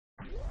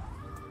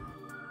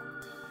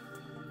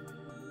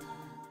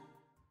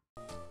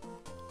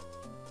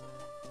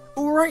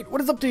Alright, what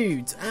is up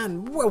dudes,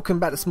 and welcome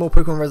back to Small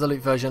Pokemon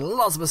Resolute version.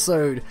 Last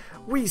episode,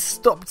 we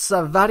stopped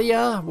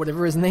Savaria,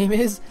 whatever his name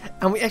is,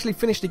 and we actually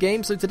finished the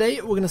game. So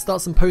today, we're going to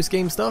start some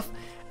post-game stuff,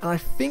 and I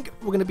think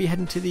we're going to be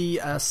heading to the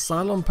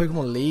Cylon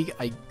Pokemon League,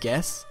 I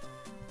guess,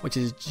 which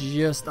is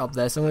just up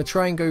there. So I'm going to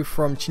try and go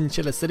from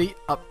Chinchilla City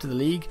up to the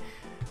League,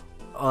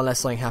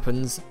 unless something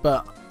happens,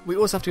 but we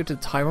also have to go to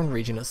the Tyrone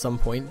region at some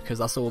point, because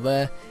that's all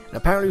there. And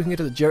apparently we can go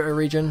to the Johto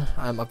region,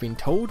 I've been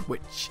told,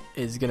 which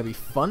is going to be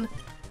fun.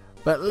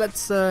 But let's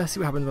see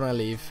what happens when I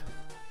leave.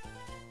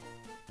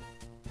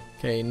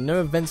 Okay, no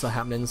events are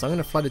happening, so I'm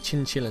going to fly to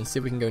Chinchilla and see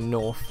if we can go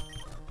north.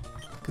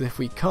 Because if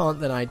we can't,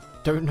 then I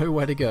don't know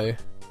where to go.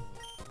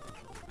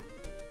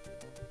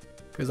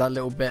 Because that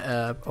little bit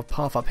of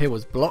path up here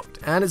was blocked.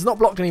 And it's not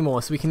blocked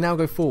anymore, so we can now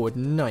go forward.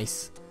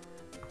 Nice.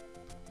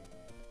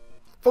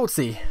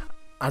 Voltsy,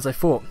 as I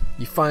thought,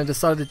 you finally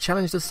decided to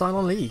challenge the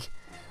Cylon League.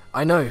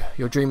 I know,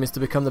 your dream is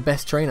to become the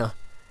best trainer.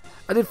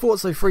 I did thought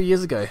so 3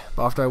 years ago,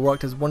 but after I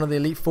worked as one of the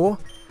Elite Four,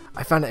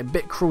 I found it a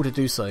bit cruel to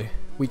do so.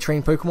 We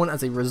train Pokemon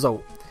as a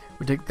result.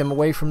 We take them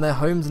away from their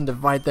homes and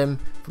divide them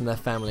from their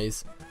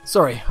families.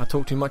 Sorry, I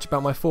talked too much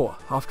about my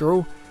thought. After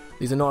all,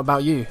 these are not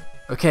about you.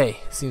 Okay,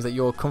 seems that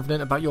you're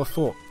confident about your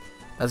thought.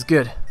 That's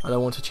good, I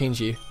don't want to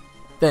change you.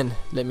 Then,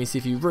 let me see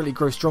if you really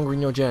grow stronger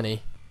in your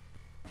journey.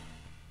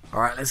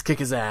 Alright, let's kick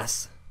his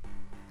ass.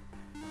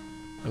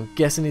 I'm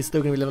guessing he's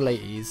still going to be level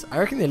 80s. I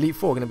reckon the Elite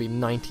Four are going to be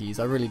 90s,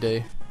 I really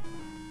do.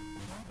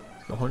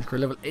 Honchkrow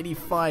level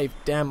 85.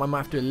 Damn, I might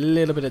have to do a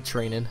little bit of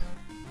training.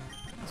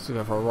 Let's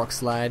go for a rock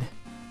slide.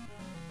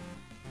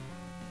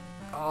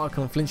 Oh,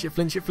 come on, flinch it,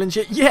 flinch it, flinch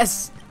it.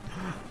 Yes!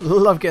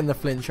 Love getting the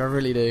flinch, I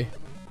really do.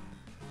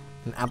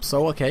 An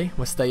Absol, okay,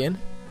 we're staying.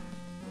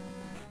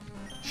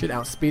 Should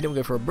outspeed it, we'll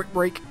go for a Brick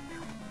Break.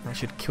 That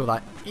should kill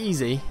that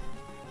easy.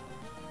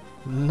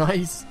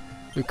 Nice.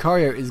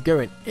 Lucario is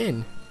going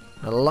in.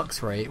 A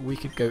Luxray, we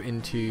could go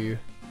into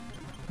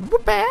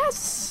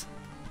Whoop-ass!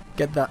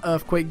 Get that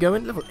Earthquake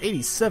going. Level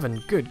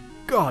 87, good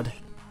god.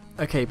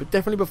 Okay, but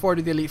definitely before I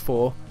do the Elite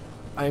Four,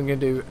 I'm going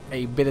to do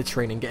a bit of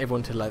training, get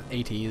everyone to like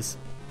 80s.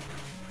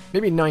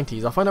 Maybe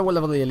 90s. I'll find out what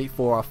level the Elite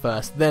Four are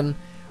first. Then,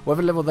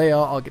 whatever level they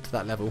are, I'll get to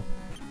that level.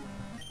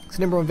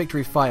 So number 1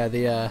 Victory Fire,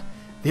 the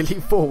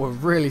Elite Four were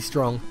really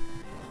strong.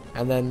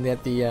 And then they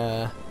had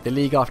the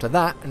league after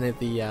that, and they had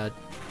the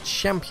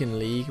Champion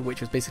League,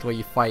 which was basically where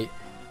you fight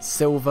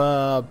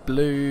Silver,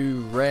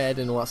 Blue, Red,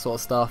 and all that sort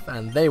of stuff,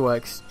 and they were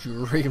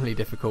extremely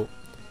difficult.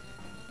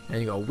 And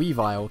you got a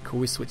Weavile. Cool,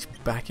 we switch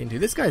back into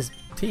this guy's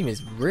team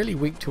is really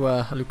weak to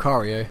a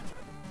Lucario.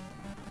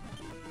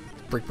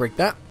 Break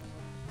that.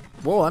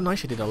 Whoa, that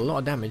actually did a lot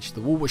of damage. The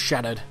wall was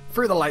shattered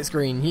through the light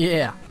screen.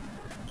 Yeah,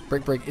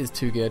 Break is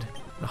too good.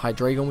 The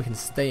Hydreigon we can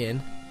stay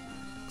in,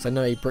 because I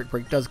know a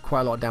Break does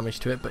quite a lot of damage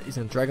to it, but he's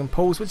in Dragon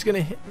Pulse, which is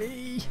gonna hit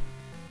me.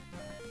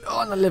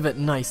 Oh, and I live it.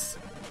 Nice.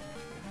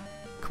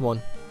 Come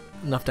on.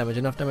 Enough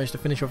damage to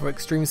finish off with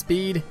Extreme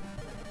Speed.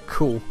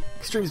 Cool.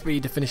 Extreme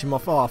Speed to finish him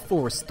off. Ah,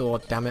 full restore,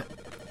 damn it.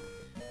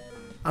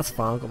 That's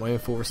fine, I've got my own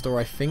full restore,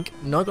 I think.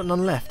 No, I've got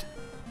none left.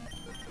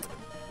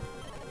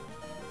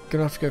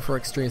 Gonna have to go for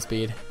Extreme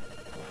Speed.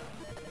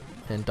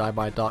 And die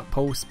by Dark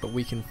Pulse, but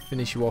we can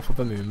finish you off with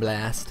a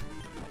Moonblast.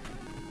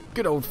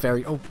 Good old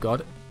Fairy. Oh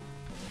god.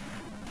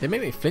 Did it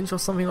make me flinch or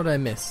something, or did I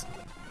miss?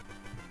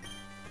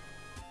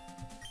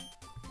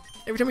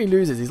 Every time he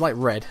loses, he's like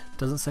red.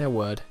 Doesn't say a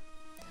word.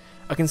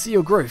 I can see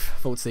your growth,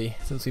 Voltsy,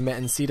 since we met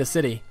in Cedar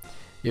City.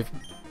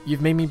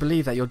 You've made me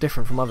believe that you're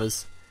different from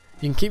others.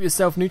 You can keep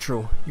yourself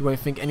neutral. You won't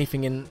think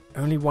anything in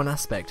only one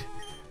aspect.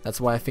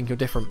 That's why I think you're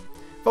different.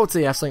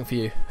 Voltsy, I have something for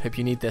you. Hope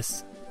you need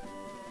this.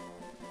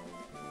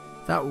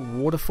 That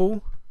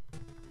waterfall?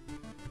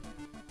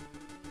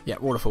 Yeah,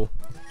 waterfall.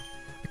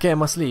 Okay, I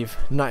must leave.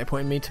 Knight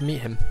appointed me to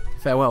meet him.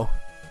 Farewell.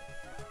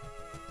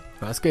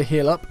 Right, let's go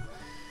heal up,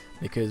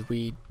 because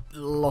we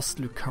lost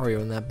Lucario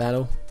in that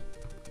battle.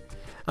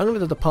 I'm going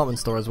to the department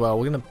store as well.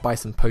 We're going to buy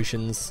some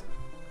potions.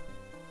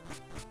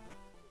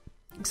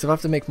 So I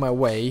have to make my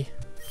way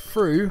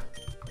through,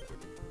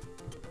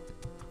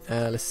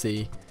 let's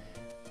see,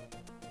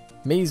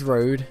 Maze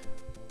Road,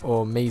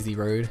 or Maisie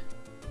Road,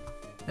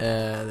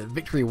 the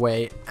Victory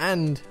Way,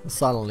 and the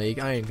Cylon League.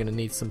 I am going to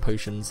need some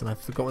potions, and I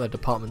forgot what the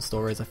department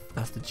store is.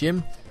 That's the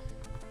gym.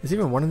 Is there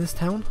even one in this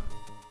town?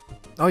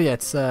 Oh yeah,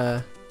 it's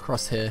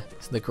across here.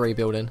 It's the grey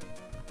building.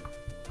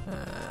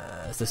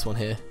 It's this one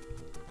here.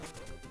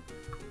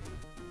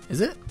 Is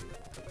it?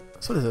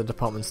 So there's a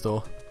department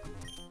store.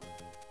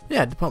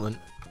 Yeah, department.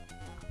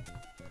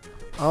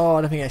 Oh,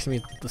 I don't think I actually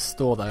need the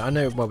store though. I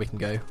know where we can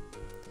go.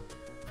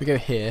 If we go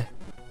here.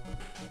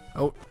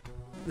 Oh,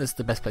 this is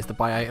the best place to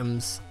buy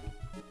items.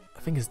 I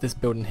think it's this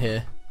building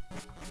here.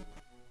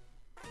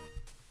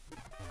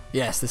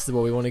 Yes, this is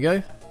where we want to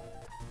go.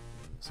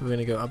 So we're going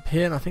to go up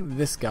here, and I think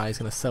this guy's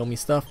going to sell me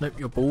stuff. Nope,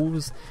 your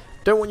balls.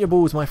 Don't want your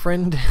balls, my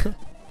friend.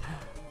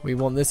 We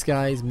want this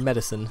guy's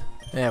medicine.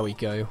 There we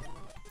go.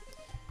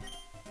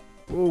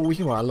 Oh, we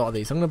can buy a lot of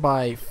these. I'm going to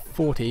buy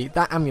 40.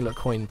 That amulet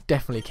coin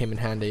definitely came in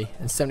handy.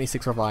 And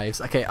 76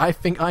 revives. Okay, I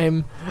think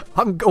I'm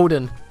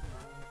golden.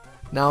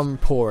 Now I'm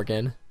poor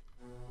again.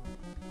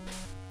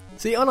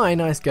 See, aren't I a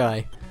nice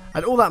guy? I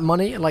had all that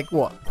money, like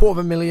what,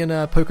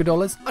 $250,000 poker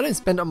dollars? I didn't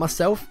spend it on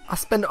myself, I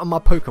spent it on my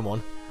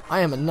Pokemon. I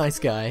am a nice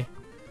guy.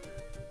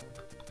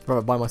 I'd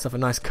rather buy myself a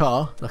nice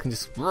car, I can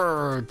just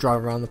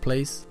drive around the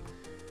place.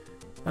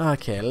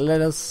 Okay,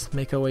 let us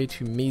make our way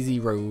to Maisie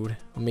Road,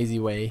 or Maisie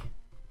Way.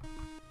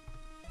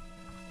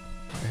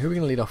 Right, who are we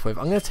going to lead off with?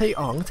 I'm going to take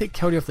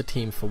Keldy off the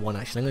team for one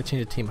actually. I'm going to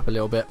change the team up a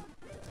little bit.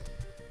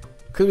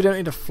 Because we don't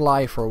need to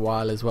fly for a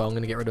while as well, I'm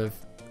going to get rid of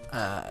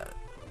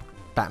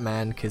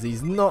Batman, because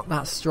he's not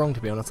that strong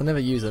to be honest, I never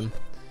use him.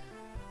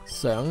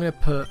 So I'm going to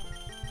put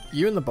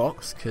you in the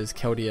box, because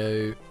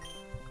Keldeo,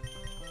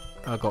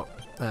 I got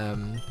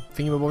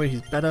Thingamabobby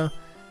who's better.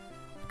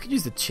 I could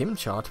use the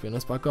Chimchar to be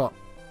honest, but I got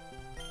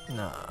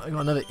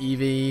another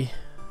Eevee.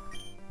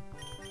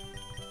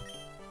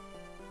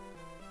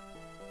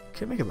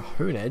 Could make him a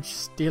Honedge,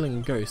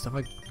 Stealing Ghost.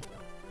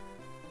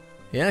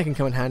 Yeah, that can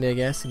come in handy I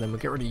guess, and then we'll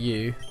get rid of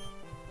you.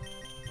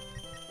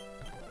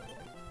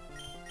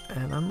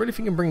 And I'm really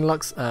thinking bring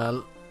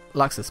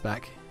Luxus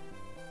back.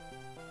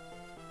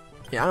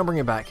 Yeah, I'll bring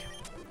it back.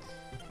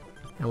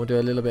 And we'll do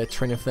a little bit of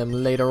training for them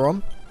later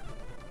on.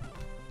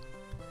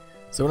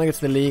 So when I get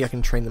to the league I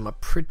can train them up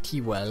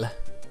pretty well.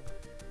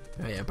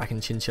 Oh yeah, back in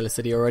Chinchilla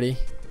City already.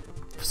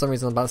 For some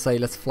reason I'm about to say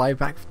let's fly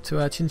back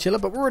to Chinchilla,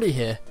 but we're already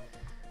here.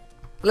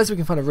 Unless we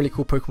can find a really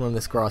cool Pokemon on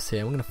this grass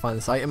here. We're going to find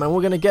this item and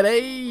we're going to get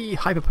a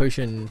Hyper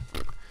Potion.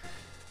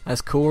 That's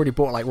cool, already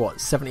bought like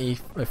what,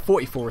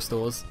 44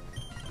 restores.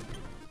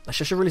 I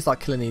should really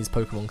start killing these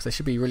Pokemon because they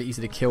should be really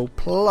easy to kill.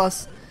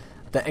 Plus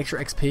the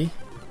extra XP.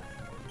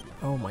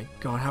 Oh my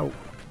god, how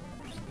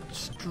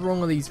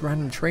strong are these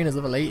random trainers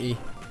level 80?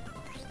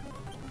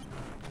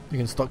 You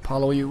can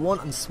stockpile all you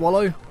want and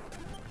swallow.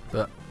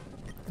 But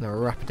in a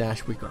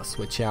Rapidash we've got to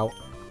switch out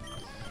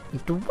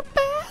into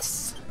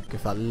Rapidash. Go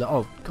for that.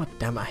 Oh god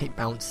damn it, I hate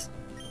bounce.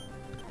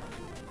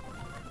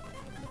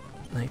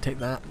 Now you take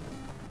that.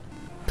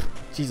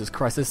 Jesus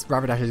Christ, this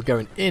Rapidash is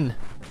going in.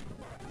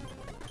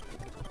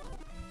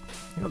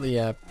 You got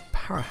the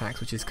Power Hacks,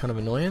 which is kind of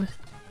annoying.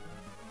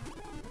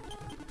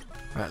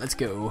 Alright, let's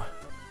go.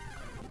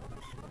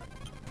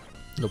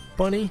 No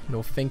bunny,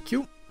 no thank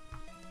you.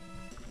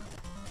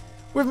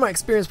 With my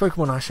experienced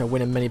Pokemon, I shall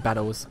win in many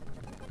battles.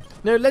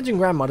 No, Legend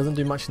Grandma doesn't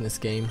do much in this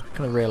game. I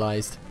kind of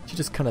realised. She's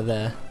just kind of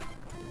there.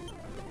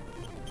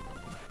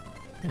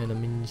 And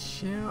I'm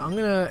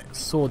gonna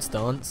Swords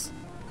Dance.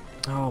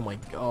 Oh my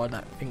god,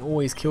 that thing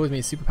always kills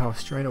me. Superpower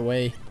straight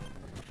away.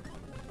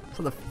 It's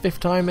like the 5th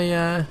time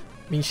a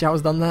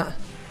Shower's done that.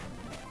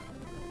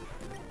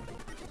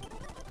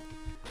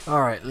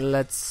 Alright,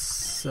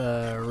 let's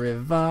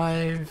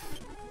revive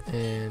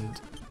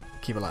and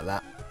keep it like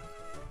that.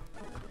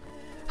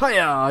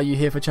 Hiya, are you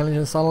here for challenging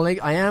the Silent League?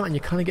 I am, and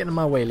you're kind of getting in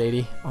my way,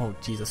 lady. Oh,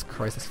 Jesus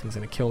Christ, this thing's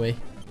going to kill me.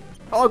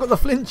 Oh, I got the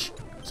flinch!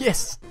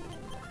 Yes!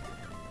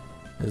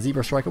 The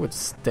Zebra Striker would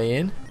stay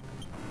in.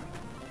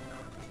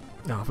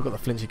 Oh, I forgot the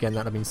flinch again, that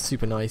would have been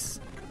super nice.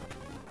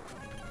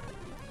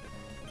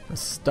 A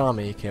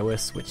Starmie, okay, we're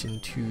switching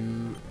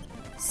to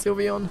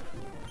Sylveon.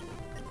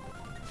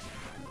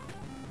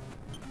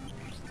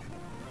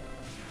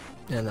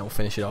 And that will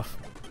finish it off.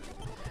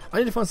 I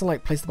need to find some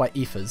like place to buy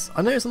ethers.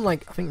 I noticed in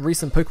like I think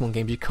recent Pokemon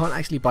games you can't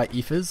actually buy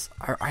ethers.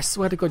 I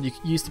swear to God you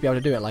used to be able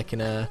to do it like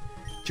in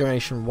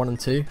Generation 1 and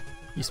 2. You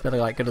used to be able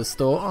to like go to the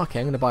store. Oh, okay,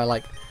 I'm gonna buy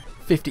like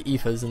 50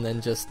 ethers and then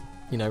just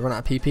run out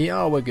of PP.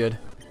 Oh, we're good.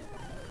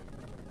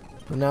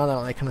 But now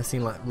that they kind of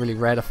seem like really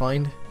rare to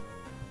find.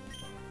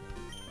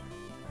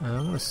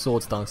 I'm gonna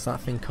Swords Dance.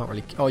 That thing can't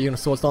really. Oh, you're gonna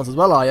Swords Dance as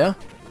well, are you?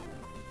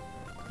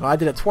 Well, I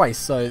did it twice,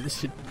 so this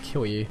should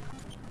kill you.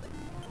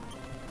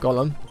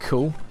 Golem,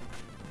 cool.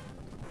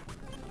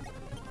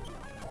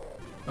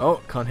 Oh,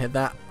 can't hit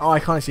that. Oh, I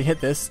can't actually hit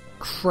this.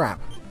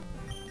 Crap.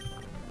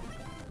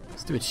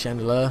 Stupid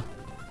Chandelier.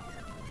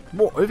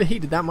 What,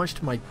 overheated that much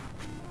to my...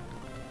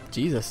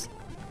 Jesus.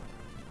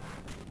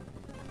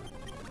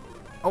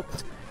 Oh,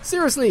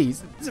 seriously?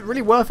 Is it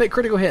really worth it?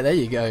 Critical hit, there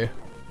you go.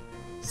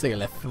 Stick it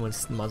left, might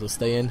as well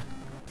stay in.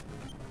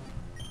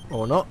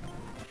 Or not.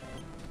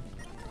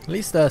 At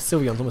least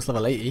Sylveon's almost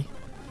level 80.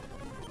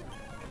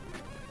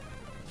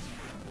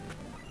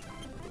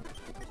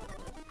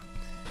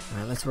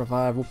 Alright, let's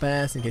revive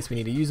Whoop-Ass in case we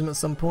need to use them at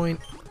some point.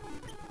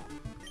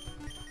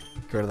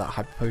 Get rid of that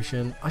Hyper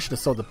Potion. I should have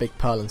sold the Big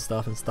Pearl and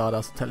stuff and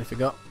Stardust, I totally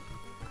forgot.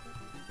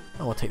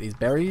 Oh, I'll take these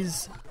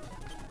berries.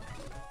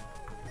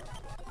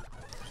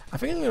 I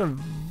think I'm going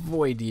to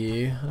avoid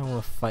you. I don't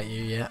want to fight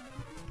you yet.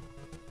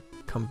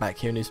 Come back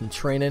here and do some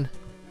training.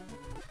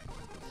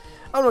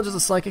 I'm not just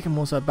a psychic, I'm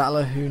also a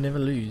battler who never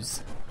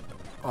lose.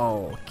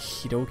 Oh,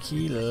 okie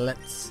dokie,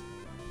 let's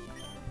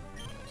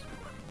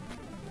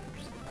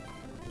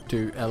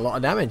do a lot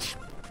of damage.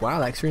 Wow,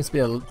 that experience speed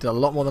did a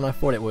lot more than I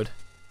thought it would.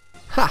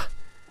 Ha!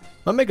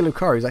 My Mega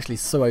Lucario is actually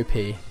so OP.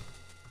 I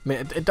mean,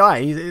 it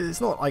dies,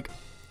 it's not like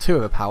too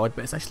overpowered,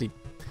 but it's actually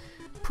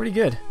pretty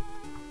good.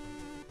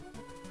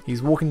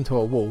 He's walking into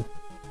a wall.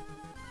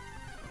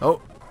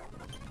 Oh!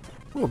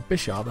 Oh,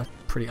 Bishop, that's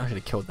pretty. I should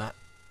have killed that.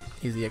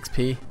 Easy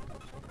XP.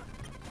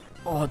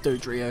 Oh,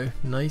 Dodrio.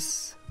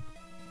 Nice.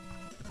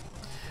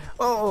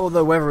 Oh,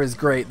 the weather is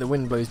great. The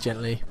wind blows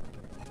gently.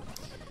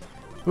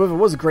 The weather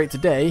was great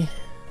today,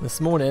 this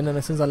morning, and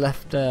as soon as I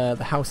left the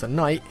house at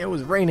night, it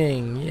was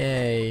raining.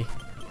 Yay.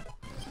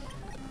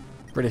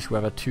 British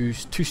weather, too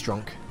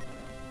strong.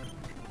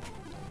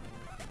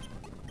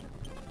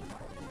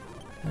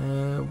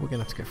 We're going to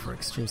have to go for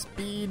extreme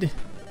speed.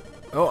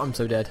 Oh, I'm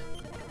so dead.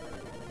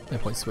 No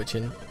point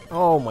switching.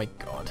 Oh my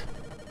god.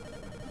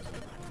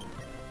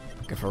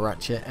 Go for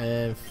Ratchet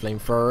and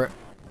Flamethrower it.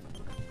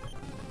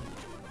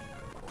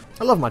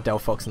 I love my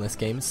Delphox in this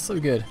game, it's so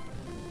good.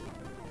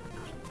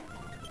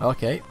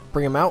 Okay,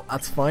 bring him out,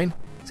 that's fine.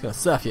 He's gonna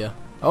surf you.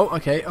 Oh,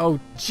 okay, oh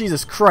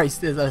Jesus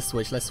Christ, let's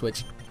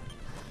switch.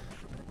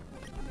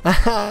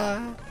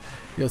 Haha!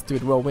 Your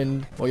stupid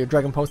whirlwind, or your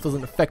Dragon Pulse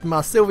doesn't affect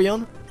my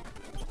Sylveon.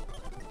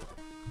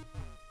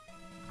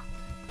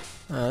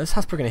 This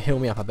Hasper gonna heal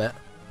me up, I bet.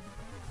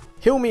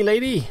 Heal me,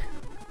 lady!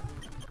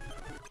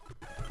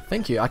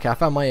 Thank you. Okay, I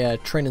found my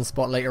training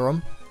spot later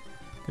on.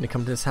 Gonna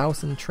come to this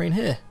house and train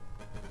here.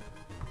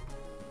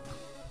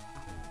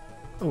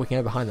 Oh, we can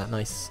go behind that.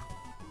 Nice.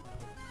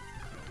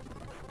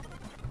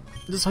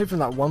 I'm just hoping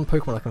that one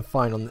Pokemon I can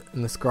find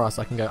in this grass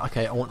I can go,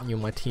 okay, I want you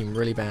on my team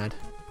really bad.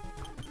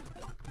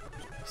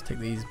 Let's take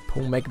these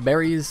Pulmeg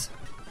berries.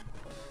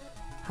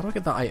 How do I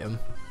get that item?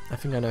 I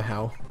think I know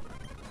how.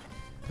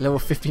 Level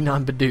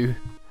 59 Badoo.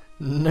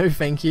 No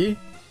thank you.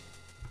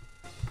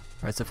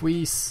 Right, so if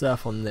we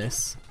surf on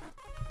this.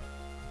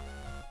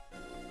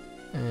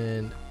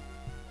 And...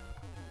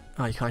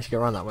 oh, you can't actually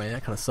go around that way.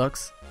 That kind of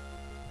sucks.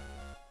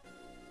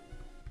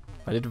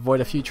 I did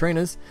avoid a few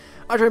trainers.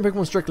 I train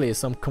Pokemon strictly,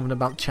 so I'm confident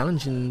about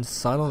challenging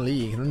Silent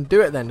League. Then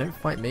do it then, don't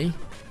fight me.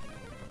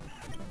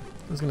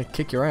 I was gonna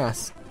kick your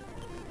ass.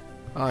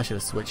 Oh, I should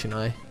have switched, shouldn't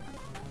I?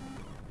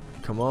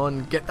 Come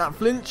on, get that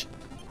flinch!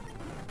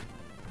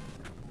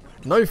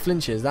 No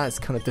flinches, that's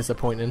kind of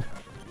disappointing.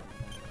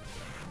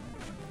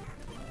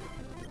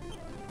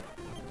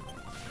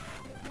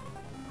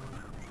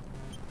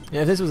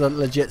 Yeah, if this was a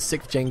legit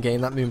 6th gen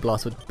game, that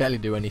Moonblast would barely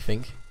do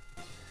anything.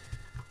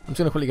 I'm just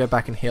going to quickly go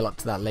back and heal up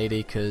to that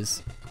lady,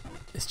 because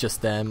it's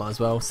just there, might as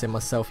well save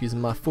myself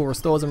using my full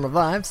restores and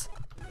revives.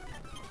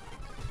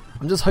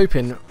 I'm just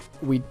hoping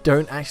we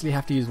don't actually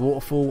have to use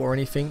Waterfall or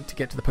anything to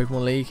get to the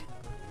Pokemon League.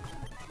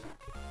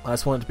 I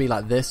just want it to be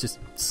like this, just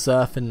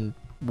surf and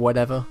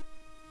whatever.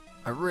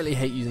 I really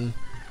hate using...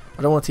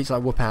 I don't want to teach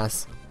like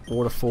Whoop-Ass,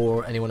 Waterfall,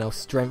 or anyone else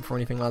Strength or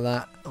anything like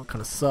that. That'll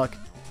kind of suck.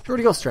 I've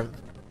already got Strength.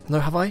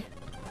 No, have I?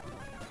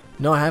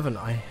 No, I haven't.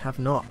 I have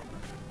not.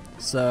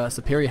 So,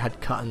 Superior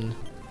had Cut and...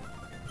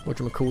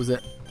 whatchamacalls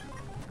it?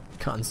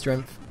 Cut and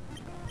Strength.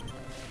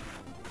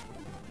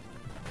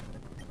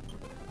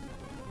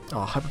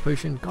 Oh, Hyper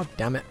Potion. God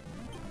damn it.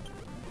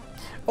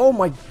 Oh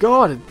my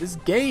god, this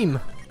game!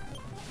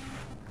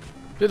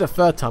 Did it a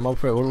third time, I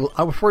probably would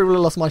have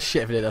lost my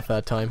shit if I did it a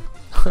third time.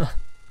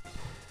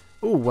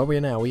 Ooh, where are we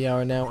now? We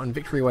are now on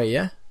Victory Way,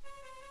 yeah?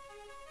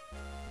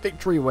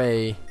 Victory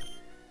Way.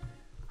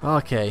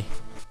 Okay,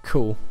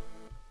 cool.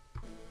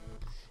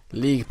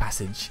 League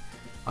Passage.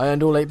 I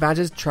earned all 8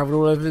 badges, travelled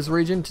all over this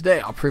region. Today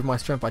I'll prove my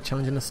strength by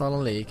challenging the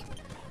Silent League.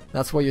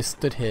 That's why you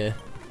stood here.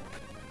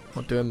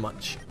 Not doing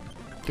much.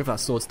 Give that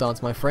Swords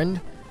Dance, my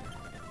friend.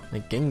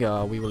 And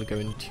Gengar, we will go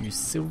into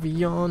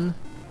Sylveon.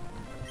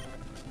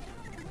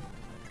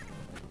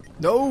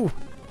 No!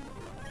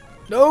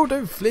 No,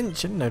 don't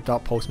flinch! I didn't know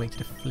Dark Pulse makes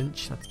you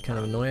flinch. That's kind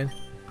of annoying.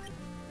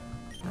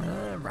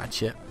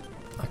 Ratchet.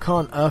 I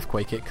can't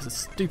Earthquake it because it's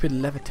stupid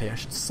Levitate. I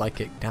should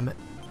Psychic, damn it.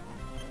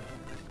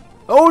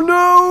 Oh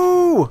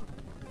no!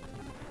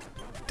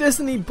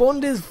 Destiny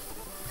Bond is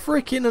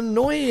freaking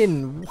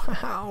annoying!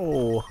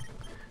 Wow!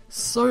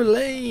 So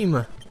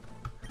lame!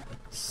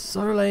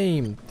 So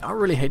lame. I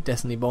really hate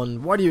Destiny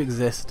Bond. Why do you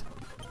exist?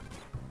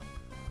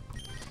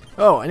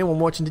 Oh, anyone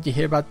watching, did you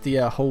hear about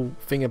the whole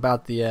thing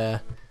about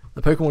the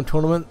Pokemon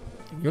tournament?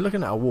 You're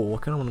looking at a wall. I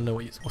kind of want to know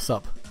what's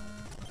up.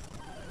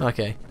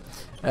 Okay.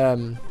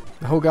 The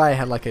whole guy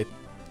had like a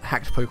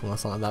hacked Pokemon or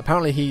something like that.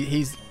 Apparently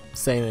he's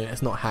saying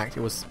it's not hacked.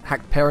 It was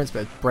hacked parents,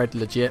 but it's bred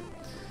legit.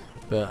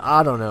 But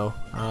I don't know.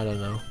 I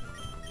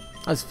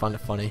just find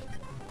it funny.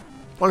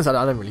 Honestly,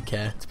 I don't really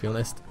care, to be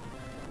honest.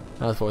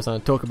 That's what I was going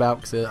to talk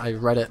about because I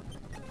read it.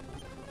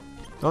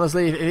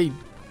 Honestly, if he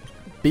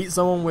beat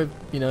someone with,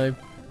 you know,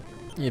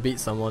 you beat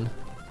someone.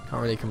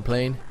 Can't really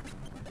complain.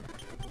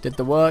 Did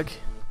the work.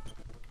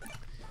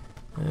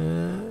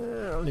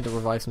 I'll need to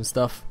revive some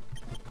stuff.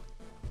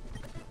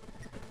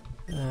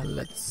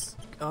 Let's.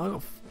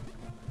 Oh,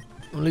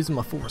 I'm losing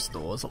my full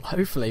restores.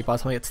 Hopefully, by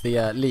the time I get to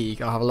the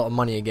league, I'll have a lot of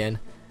money again.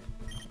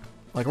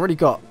 Like, I already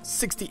got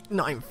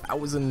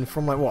 69,000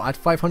 from like what? I had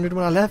 500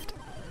 when I left.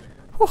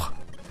 Whew.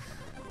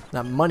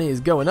 That money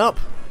is going up.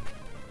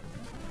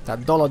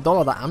 That dollar,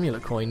 that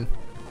amulet coin.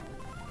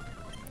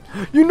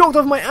 You knocked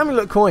off my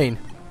amulet coin!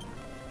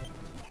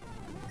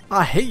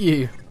 I hate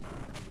you!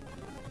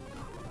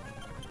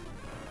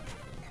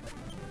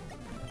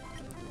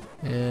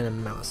 And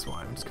a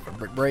Mamoswine. I'm just going for a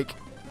Brick Break.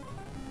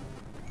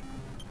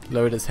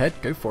 Lowered his head.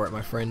 Go for it,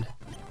 my friend.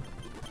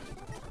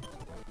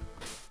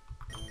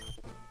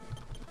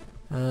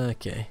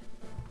 Okay.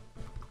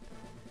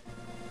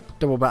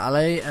 Double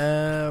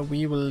battle.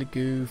 We will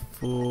go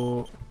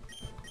for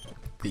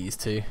these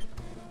two.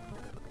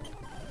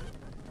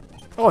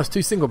 Oh, it's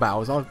 2 single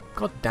battles. Oh,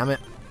 god damn it.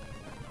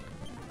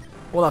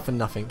 All that for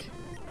nothing.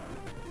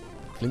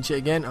 Flinch it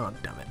again. Oh,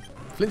 damn it.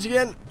 Flinch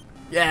again.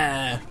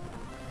 Yeah.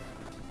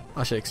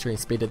 I should extreme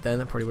speed it then.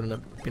 That probably wouldn't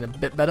have been a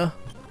bit better.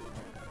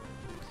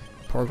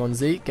 Porygon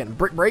Z getting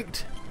brick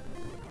breaked.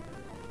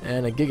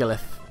 And a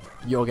Gigalith.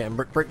 You're getting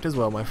brick breaked as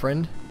well, my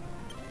friend.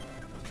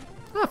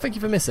 Oh, thank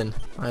you for missing.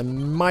 I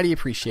mighty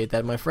appreciate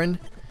that, my friend.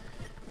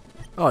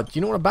 Oh, do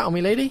you not want to battle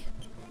me, lady?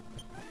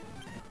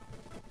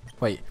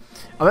 Wait.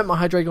 I met my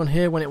Hydreigon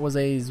here when it was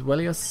a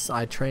Zwellius.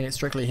 I train it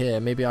strictly here.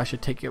 Maybe I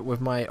should take it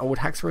with my old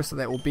Haxorus so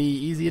that it will be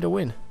easier to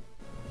win.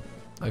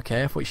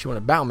 Okay, I thought she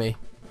wanted to battle me.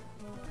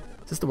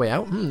 Is this the way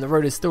out? The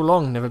road is still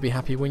long. Never be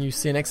happy when you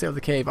see an exit of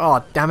the cave.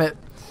 Oh, damn it.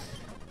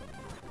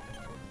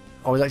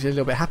 I was actually a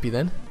little bit happy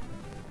then.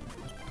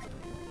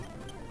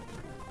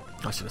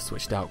 I should have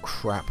switched out.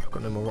 Crap.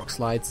 Got no more rock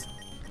slides.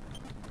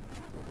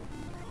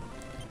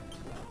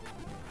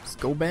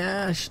 Skull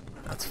Bash.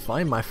 That's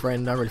fine, my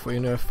friend. I really thought you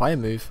knew a fire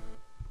move.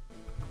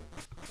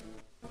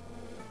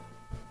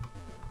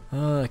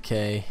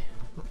 Okay.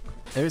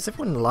 Is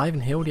everyone alive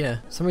and healed?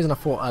 Yeah. For some reason I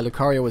thought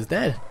Lucario was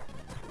dead.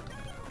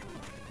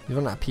 He's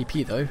on that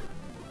PP though.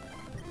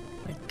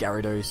 Like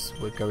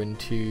Gyarados, we're going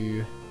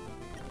to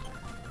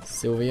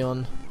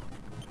Sylveon.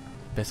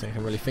 Best thing I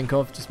can really think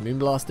of. Just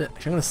Moonblast it.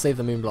 Actually, I'm going to save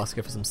the Moonblast to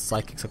go for some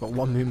Psychics. I've got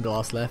 1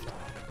 Moonblast left.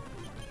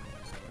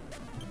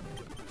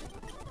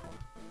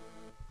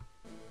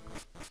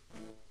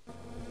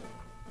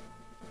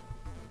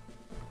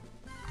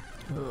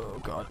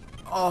 Oh god.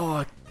 Oh,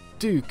 I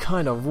do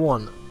kind of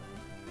want.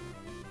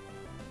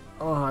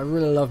 Oh, I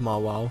really love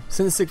Marwile.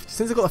 Since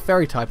it got the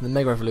Fairy type in the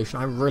Mega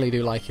Evolution, I really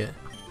do like it.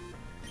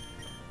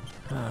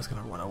 I was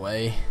going to run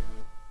away.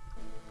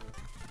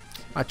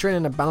 I train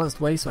in a balanced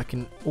way so I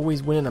can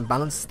always win in a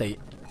balanced state.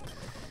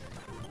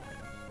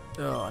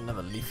 Oh,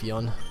 another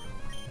Leafeon.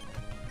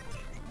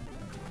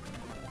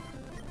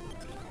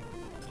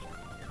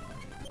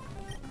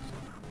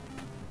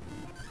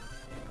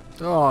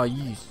 Oh,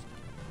 you.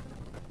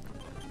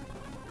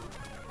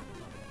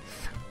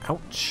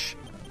 Ouch.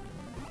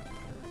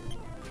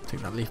 Take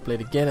that Leaf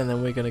Blade again, and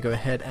then we're going to go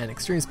ahead and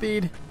Extreme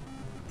Speed.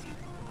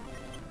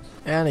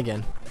 And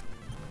again.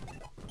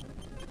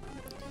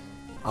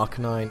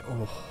 Arcanine.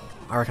 Oh,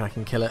 I reckon I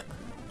can kill it.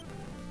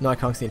 No, I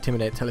can't see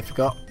Intimidate. Totally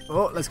forgot.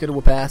 Oh, let's go to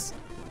Whoop Ass.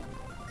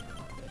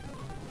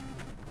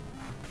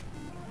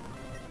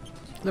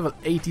 Level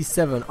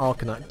 87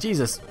 Arcanine.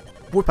 Jesus.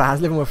 Whoop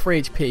Ass living with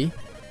 3 HP.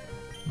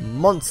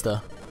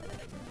 Monster.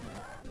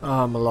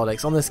 Oh,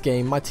 Melodics. On this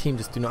game, my team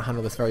just do not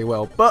handle this very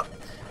well. But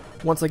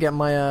once I get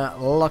my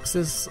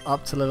Luxus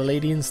up to level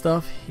 80 and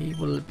stuff, he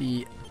will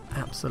be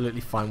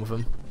absolutely fine with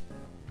him.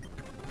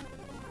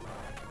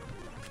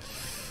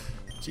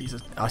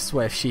 Jesus, I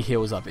swear if she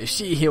heals up. If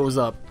she heals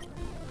up.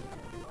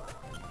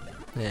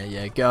 There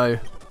you go.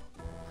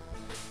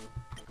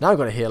 Now I've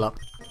got to heal up.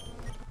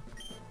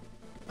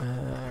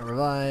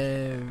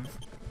 Revive.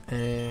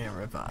 And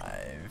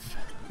revive.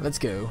 Let's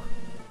go.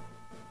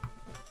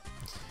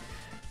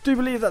 Do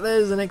believe that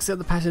there's an exit of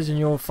the passage and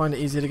you'll find it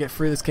easier to get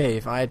through this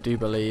cave. I do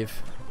believe.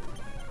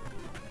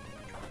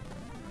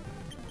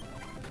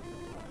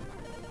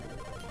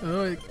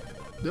 Oh,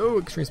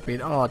 extreme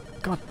speed. Oh,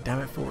 god damn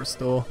it, full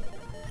restore.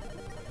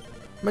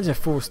 Imagine if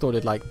full restore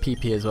did like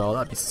PP as well.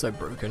 That'd be so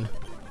broken.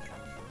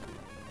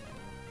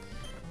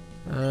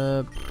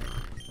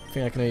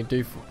 Thing I can only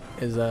do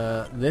is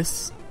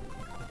this.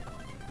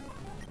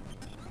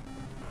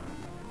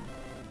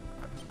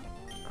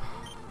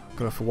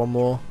 Go for one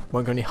more.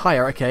 Won't go any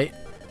higher. Okay.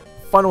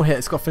 Final hit.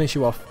 It's got to finish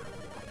you off.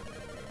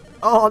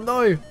 Oh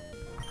no!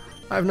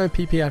 I have no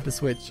PP. I have to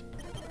switch.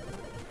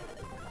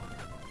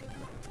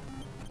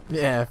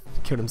 Yeah,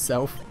 killed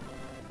himself.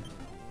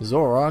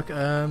 Zoroark.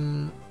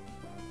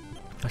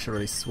 I should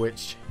really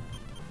switch.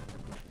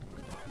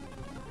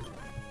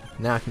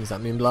 Now I can use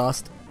that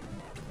Moonblast.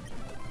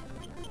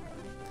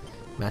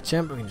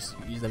 Machamp. We can just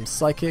use them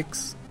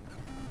Psychics.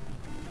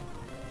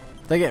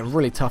 They're getting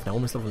really tough now,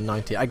 almost level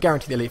 90. I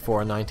guarantee the Elite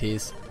Four are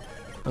 90s.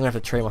 I'm going to have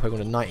to train my Pokemon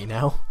to 90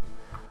 now.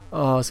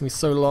 Oh, it's going to be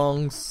so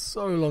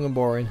long and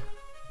boring.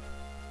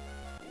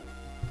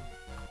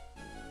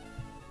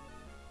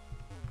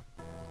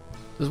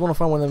 Just want to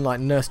find one of them like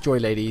Nurse Joy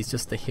ladies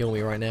just to heal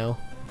me right now.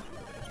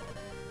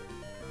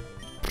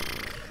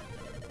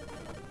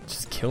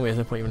 Just kill me, there's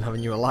no point even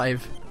having you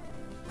alive.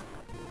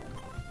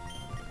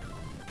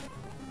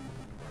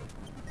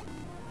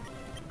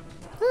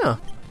 Yeah,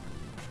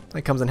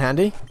 that comes in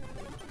handy.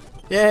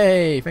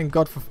 Yay! Thank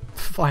God for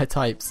fire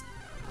types.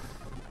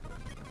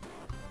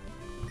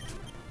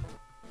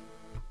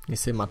 You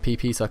see my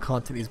PP, so I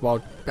can't take these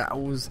wild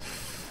battles.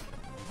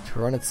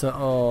 Tyranitar,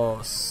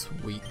 oh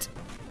sweet.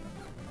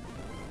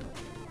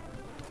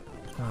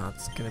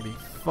 That's gonna be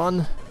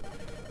fun.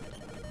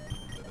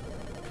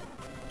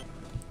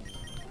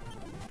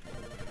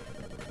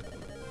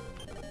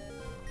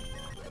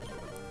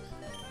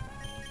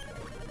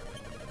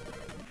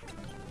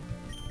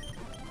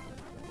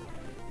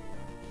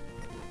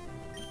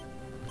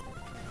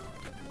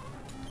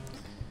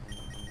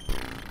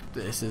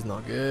 This is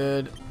not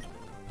good.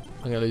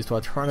 I'm going to lose to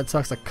our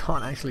Tyrannosaurus. I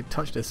can't actually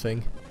touch this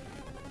thing.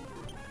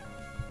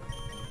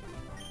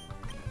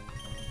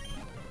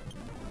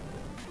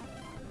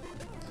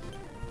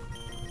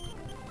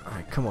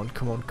 Alright, come on,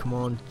 come on, come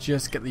on.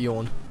 Just get the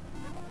yawn.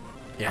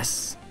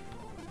 Yes.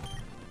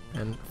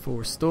 And full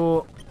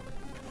restore.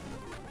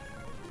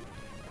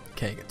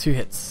 Okay, got 2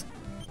 hits.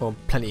 Well,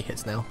 plenty of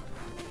hits now.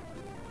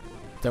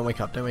 Don't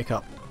wake up, don't wake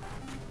up.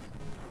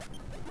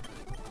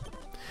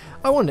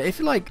 I wonder if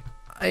like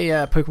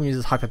a Pokemon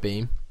uses Hyper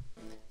Beam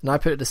and I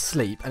put it to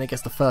sleep and it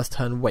gets the first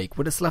turn wake,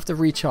 would it still have to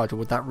recharge or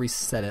would that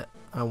reset it?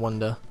 I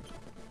wonder.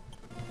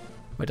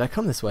 Wait, did I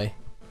come this way?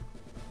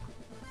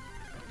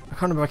 I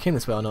can't remember if I came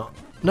this way or not.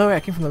 No, I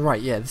came from the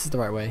right. Yeah, this is the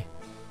right way.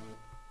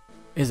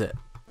 Is it?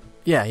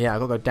 Yeah, I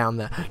gotta go down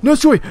there.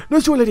 Nurse Joy,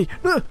 lady!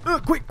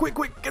 Quick,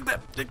 get there!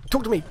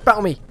 Talk to me,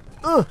 battle me!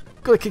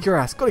 Gotta kick your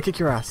ass,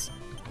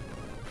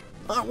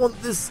 I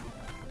want this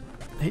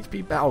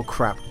HP battle.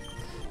 Crap.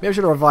 Maybe I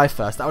should have revived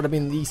first. That would have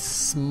been the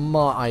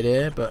smart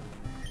idea, but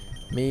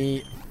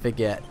me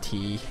forget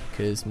T,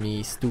 cause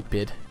me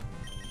stupid.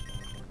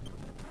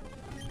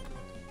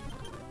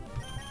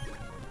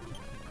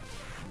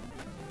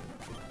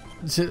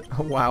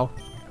 Oh, wow.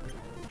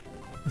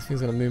 This thing's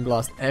gonna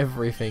moonblast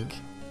everything.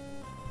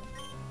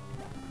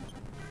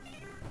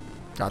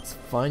 That's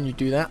fine, you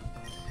do that.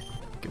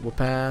 Get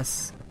whoop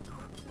ass.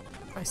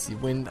 Icy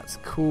wind, that's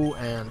cool,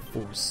 and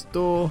full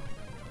restore.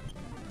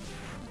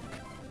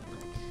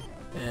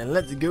 And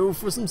let's go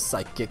for some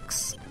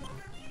psychics.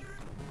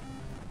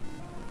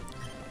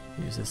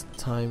 Use this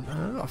time.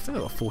 I feel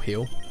like a full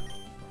heal.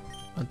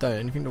 I don't.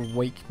 Anything to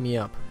wake me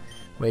up.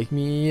 Wake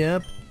me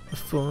up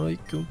before I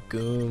go.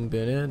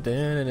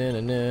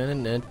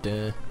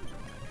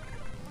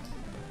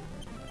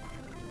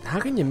 How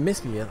can you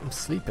miss me? I'm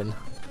sleeping.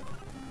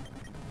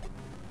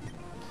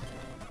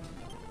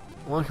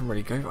 Well, I can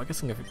really go. I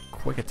guess I'm going for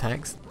quick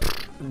attacks.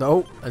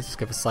 No, let's just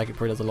go for psychic.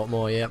 Probably does a lot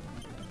more. Yep.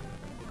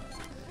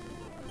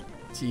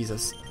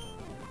 Jesus.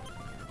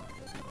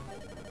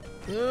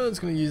 I'm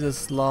just going to use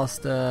this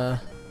last. I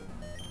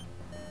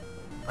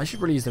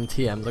should really use them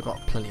TMs. I've got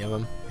plenty of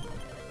them.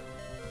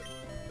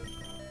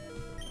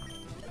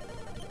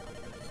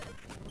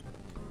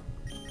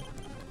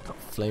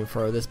 Got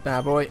flamethrower this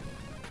bad boy.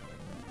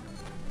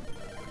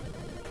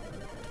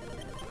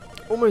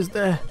 Almost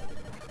there.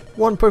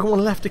 One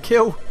Pokemon left to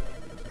kill.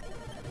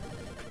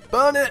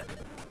 Burn it!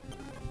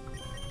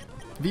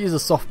 If you use a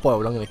soft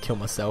boiled, I'm going to kill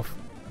myself.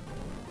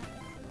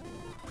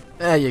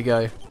 There you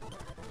go.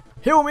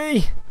 Heal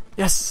me!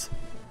 Yes!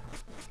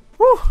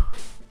 Woo!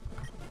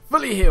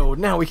 Fully healed.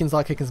 Now we can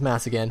start kicking some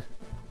ass again.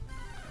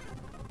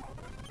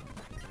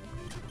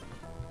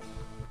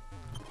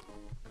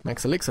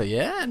 Max Elixir,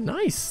 yeah,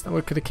 nice.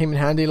 That could have came in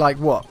handy like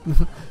what?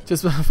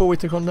 Just before we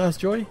took on Nurse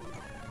Joy?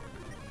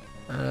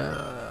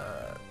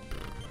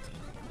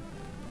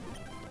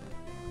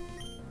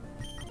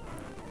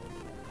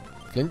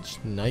 Flinch,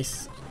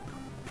 nice.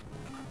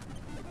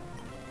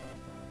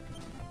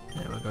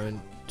 Yeah, we're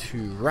going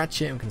to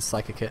Ratchet and we can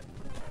Psychic it.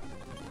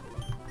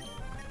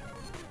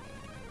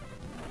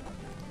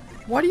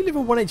 Why do you live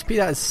with 1 HP?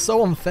 That is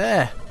so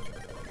unfair.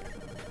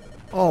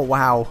 Oh,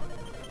 wow.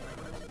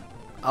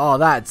 Oh,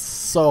 that's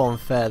so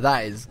unfair.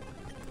 That is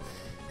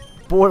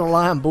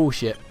borderline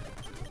bullshit.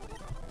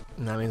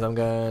 And that means I'm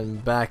going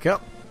back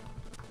up.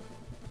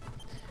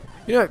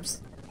 You know,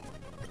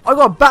 I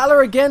got a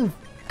battler again.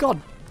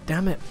 God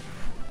damn it.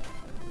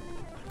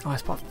 Oh,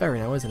 it's part of Fairy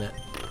now, isn't it?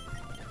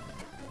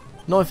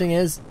 Another thing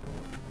is,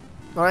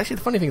 well, actually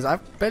the funny thing is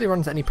I've barely run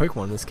into any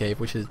Pokemon in this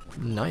cave, which is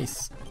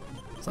nice.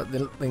 It's like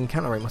the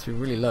encounter rate must be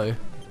really low.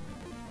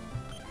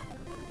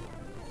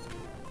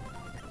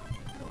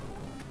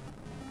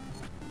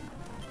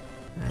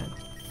 And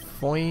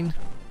fine.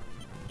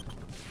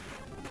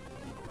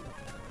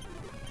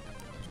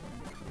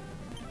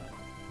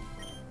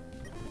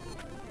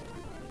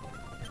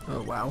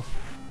 Oh wow.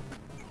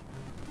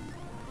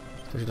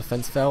 Special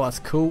defense fell, that's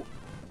cool.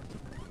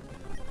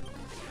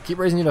 Keep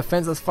raising your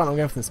defense, that's fun. I'm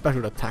going for some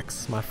special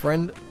attacks, my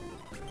friend.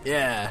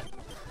 Yeah.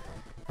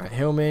 Right,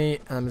 heal me.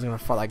 And I'm just going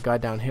to fight that guy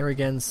down here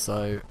again,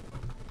 so...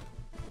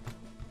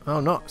 Oh,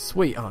 no.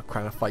 Sweet. Oh, crap,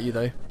 I'm going to fight you,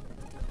 though.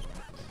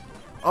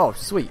 Oh,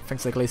 sweet.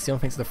 Thanks to the Glaceon,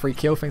 thanks to the free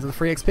kill, thanks to the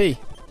free XP.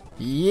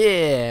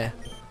 Yeah!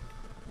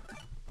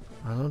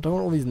 I don't want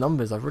all these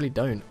numbers, I really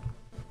don't.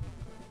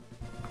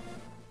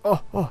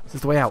 Oh, this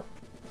is the way out.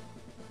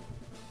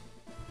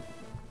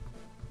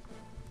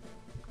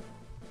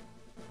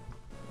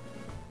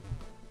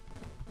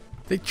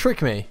 They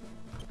trick me.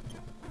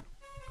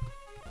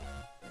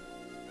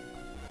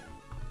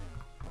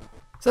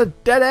 It's a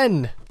dead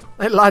end.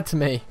 They lied to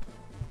me.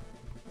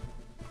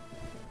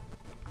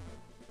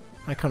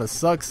 That kind of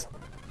sucks.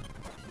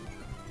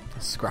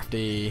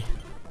 Scrafty.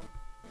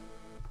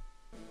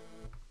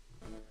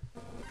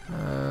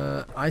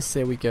 I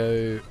say we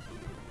go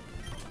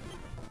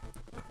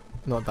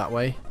not that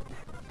way.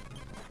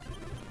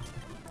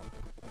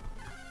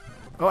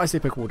 Oh, I see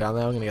a Pokeball down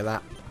there. I'm gonna get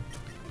that.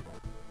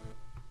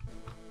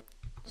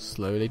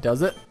 Slowly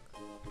does it.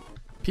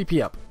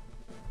 PP up.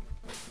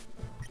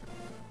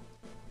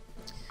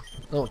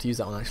 don't know what to use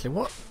that on actually.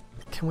 What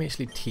can we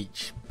actually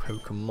teach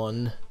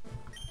Pokemon?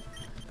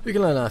 We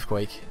can learn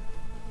Earthquake.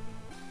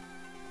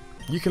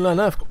 You can learn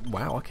Earthquake.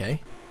 Wow,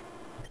 okay.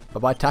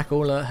 Bye-bye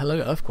Tackle, hello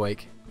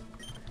Earthquake.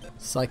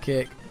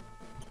 Psychic.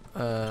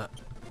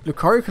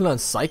 Lucario can learn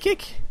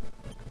Psychic?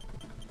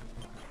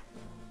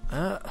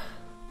 I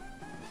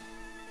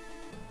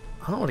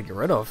don't want to get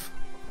rid of.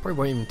 Probably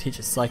won't even teach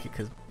it Psychic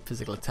because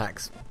physical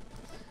attacks.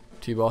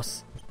 2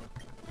 boss.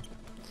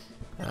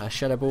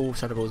 Shadow Ball.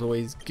 Shadow Ball is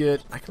always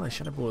good. I can learn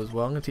Shadow Ball as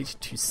well. I'm going to teach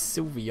it to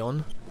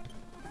Sylveon.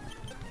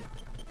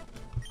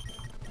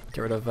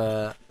 Get rid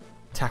of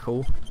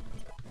Tackle.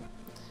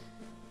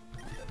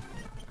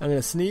 I'm going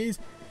to sneeze.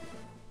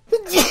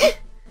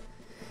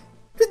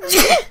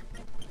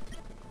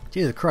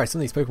 Jesus Christ, some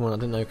of these Pokemon I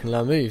didn't know can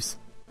learn moves.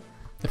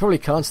 They probably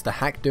can't, just a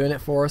hack doing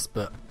it for us,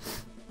 but...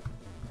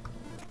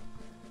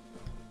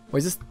 Wait,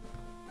 is this...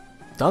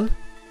 done?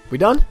 We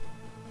done?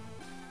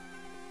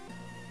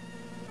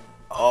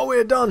 Oh,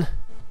 we're done!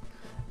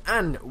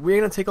 And we're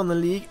going to take on the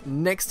league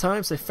next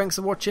time, so thanks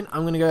for watching.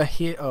 I'm going to go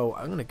here... Oh,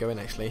 I'm going to go in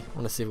actually. I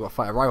want to see if we've got to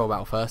fight a rival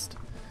battle first.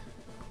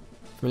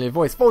 Familiar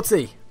voice.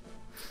 Voltsy!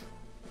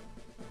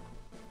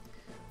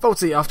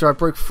 Voltsy, after I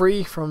broke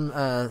free from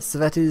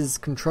Saveti's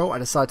control, I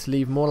decided to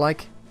live more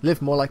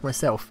like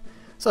myself.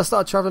 So I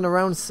started travelling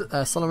around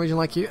Salon region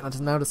like you, and I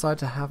just now decided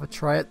to have a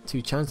try it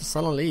to challenge the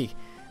Salon League.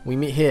 We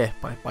meet here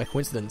by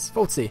coincidence.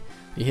 Voltsy,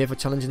 are you here for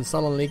challenging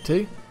Salon League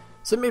too?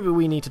 So maybe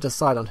we need to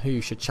decide on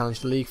who should challenge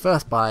the league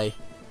first by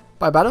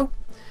battle?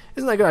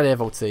 Isn't that a good idea,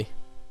 Voltsy?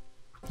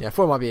 Yeah, I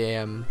thought it might be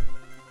a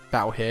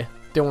battle here.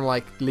 Didn't want to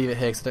like leave it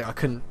here because I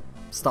couldn't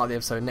start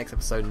the next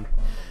episode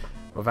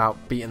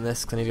without beating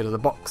this because I need to go to the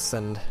box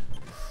and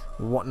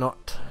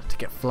whatnot to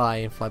get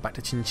fly back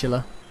to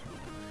Chinchilla.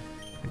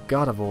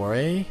 Gardevoir,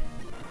 eh?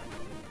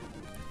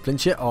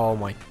 Flinch it? Oh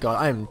my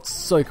god, I am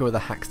so good with the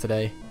hacks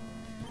today.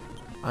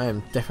 I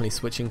am definitely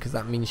switching because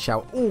that means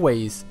Shout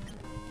always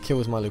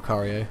kills my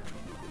Lucario.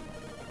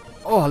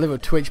 Oh, level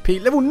 2 HP,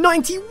 level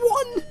 91!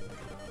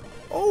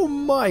 Oh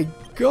my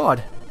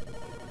god!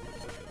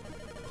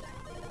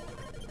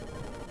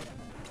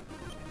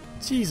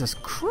 Jesus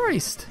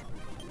Christ!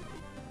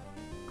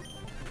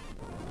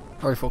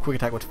 Probably thought Quick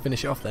Attack would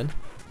finish it off then.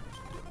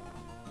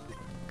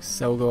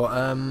 Selgor,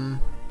 can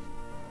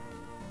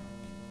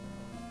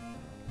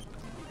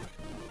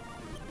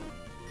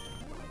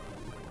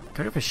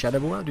I go for Shadow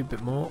Ball? I'll do a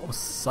bit more. Or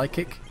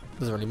Psychic?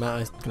 Doesn't really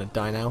matter, it's gonna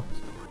die now.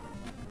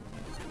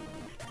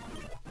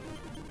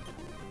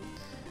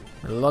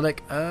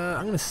 Melodic,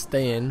 I'm gonna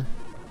stay in.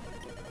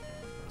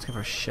 Let's go for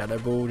a Shadow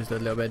Ball, just a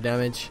little bit of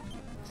damage.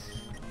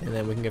 And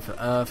then we can go for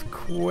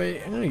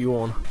Earthquake. I'm gonna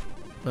yawn.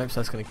 Nope, so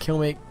that's gonna kill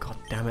me. God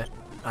damn it.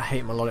 I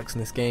hate Melodics in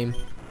this game.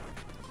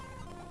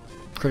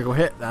 Critical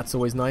hit, that's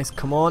always nice.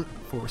 Come on,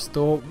 full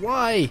restore.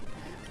 Why?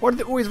 Why do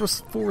they always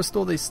full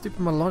restore these stupid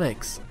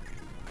Melodics?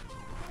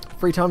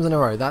 3 times in a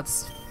row,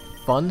 that's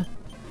fun.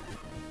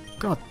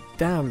 God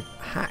damn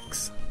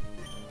hacks.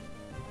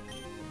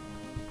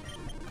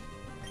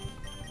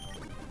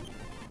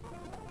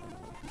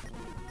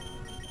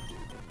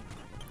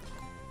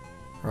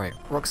 Right,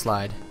 Rock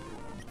Slide.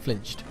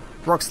 Flinched.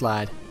 Rock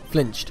Slide.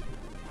 Flinched.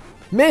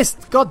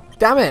 Missed! God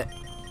damn it!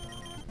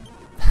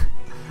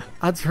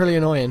 That's really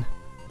annoying.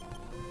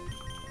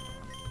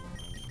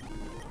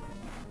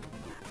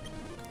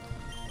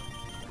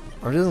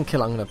 Or if it doesn't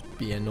kill, I'm gonna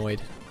be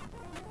annoyed.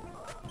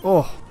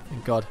 Oh,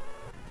 thank god.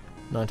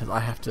 9 times. I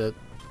have to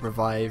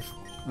revive.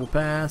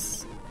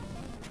 Whoop-ass.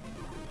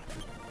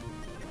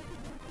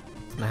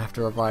 And I have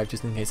to revive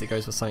just in case it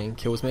goes for something and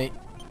kills me.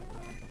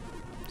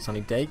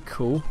 Sunny day,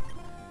 cool.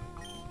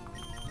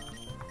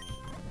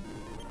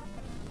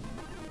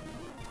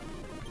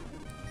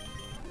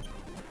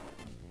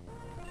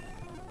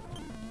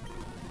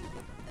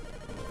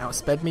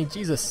 Outsped me,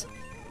 Jesus.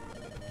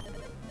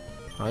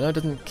 I know it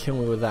doesn't kill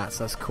me with that,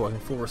 so that's cool. I can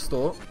full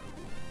restore.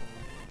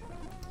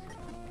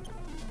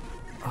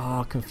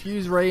 Ah,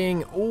 confuse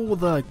raying all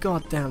the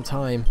goddamn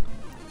time.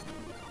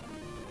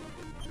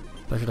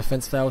 Special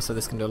defense fell, so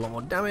this can do a lot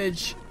more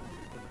damage.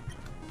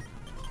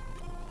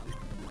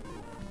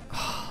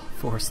 Ah,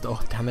 full restore,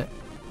 damn it.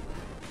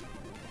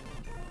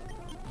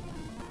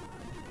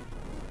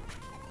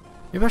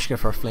 Maybe I should go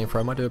for a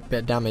flamethrower, might do a bit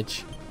of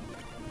damage.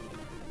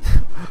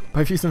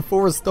 Both using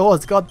full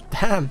restores, god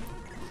damn.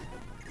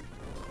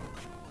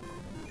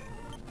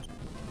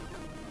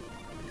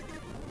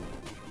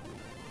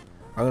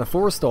 I'm gonna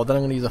full restore, then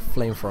I'm gonna use a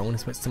flamethrower. I'm gonna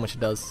see how much it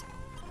does.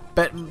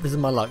 Bet this is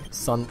my luck.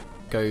 Sun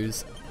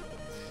goes.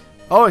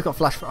 Oh, it got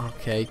flash fire.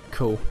 Okay,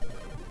 cool.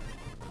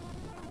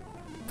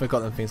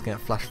 Forgot them things can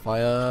get flash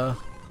fire.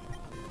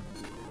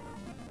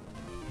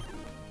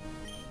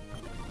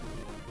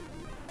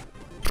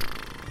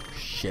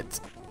 Shit.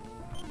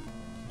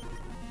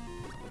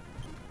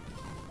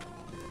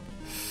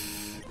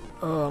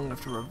 Oh, I'm gonna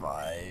have to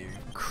revive.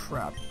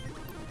 Crap.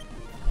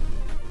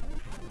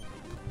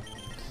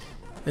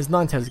 This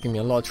Ninetales is giving me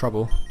a lot of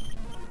trouble.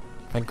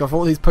 Thank god for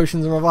all these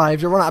potions and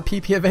revives. You'll run out of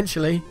PP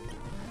eventually.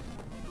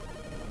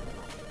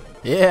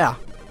 Yeah!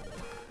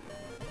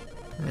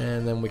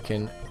 And then we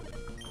can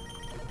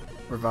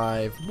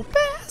Revive.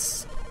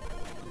 Whoop-ass!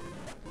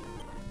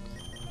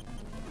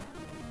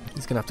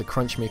 He's going to have to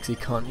crunch me because he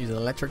can't use an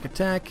electric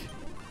attack.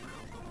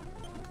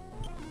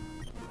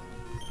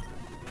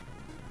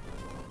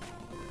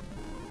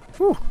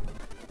 Whew.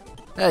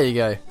 There you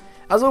go.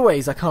 As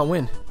always, I can't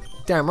win.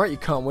 Damn right you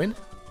can't win.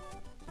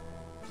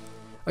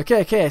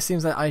 Okay, it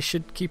seems that I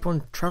should keep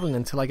on travelling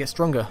until I get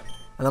stronger.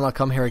 And then I'll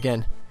come here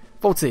again.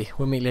 Faulty,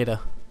 we'll meet later.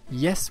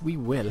 Yes, we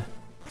will.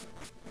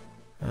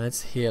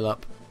 Let's heal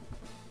up.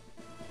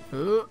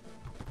 I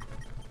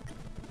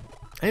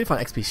need to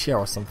find XP share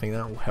or something,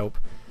 that will help.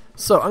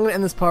 So, I'm going to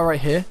end this part right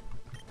here.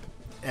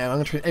 And I'm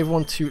going to train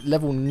everyone to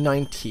level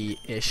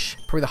 90-ish.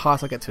 Probably the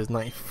highest I'll get to is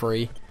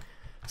 93.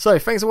 So,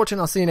 thanks for watching,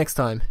 I'll see you next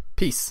time.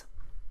 Peace.